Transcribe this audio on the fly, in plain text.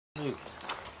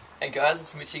Hey guys,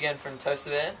 it's Mitch again from Toast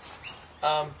Events.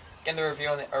 Getting a review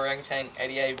on the Orangatang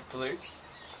 80a Baluts.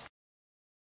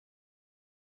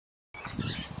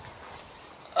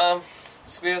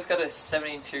 This wheel's got a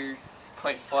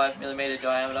 72.5mm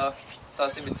diameter, so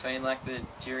it's in between like the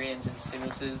durians and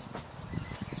stimuluses.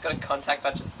 It's got a contact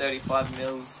batch of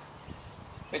 35mm,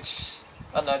 which,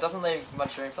 I don't know, it doesn't leave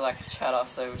much room for like chatter,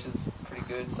 so which is pretty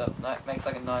good, so it makes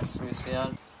like a nice smooth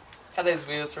sound. I've had these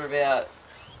wheels for about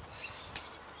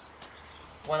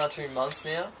 1 or 2 months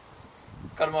now.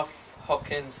 Got them off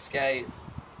Hopkins skate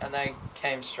and they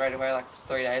came straight away, like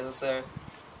 3 days or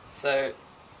so.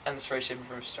 And it's free shipping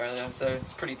from Australia, so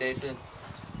it's pretty decent.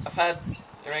 I've had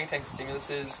Orangatang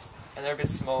stimuluses and they're a bit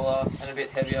smaller and a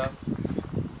bit heavier.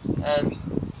 And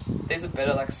these are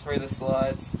better, like smoother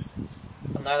slides.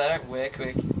 And no, they don't wear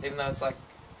quick, even though it's like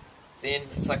thin,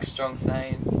 it's like strong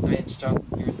urethane.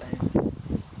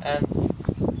 And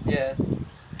yeah,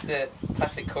 the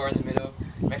plastic core in the middle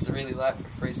makes it really light for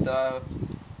freestyle,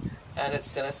 and it's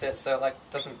center set, so it like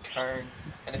doesn't cone,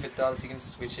 and if it does you can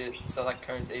switch it so it like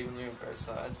cones evenly on both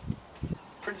sides.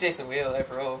 Pretty decent wheel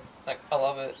overall, like I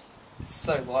love it. It's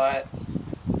so light,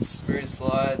 it's smooth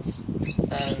slides,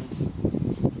 and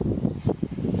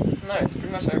no, it's pretty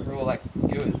much overall like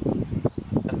good.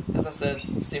 And as I said,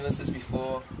 stimuluses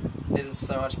before, these are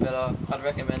so much better. I'd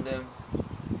recommend them.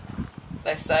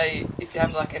 They say if you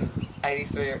have like an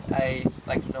 83A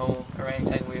like normal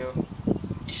orangutan wheel,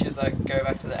 you should like go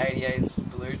back to the 80A's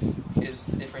Baluts because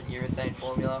the different urethane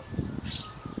formula.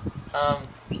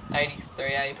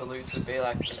 83A Baluts would be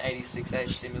like an 86A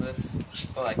stimulus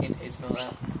or like in heats and all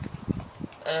that.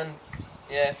 And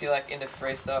yeah, if you're like into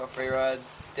freestyle or freeride,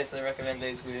 definitely recommend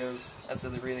these wheels as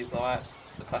they're really light,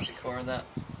 the plastic core and that,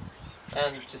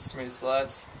 and just smooth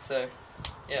slides. So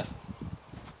yeah.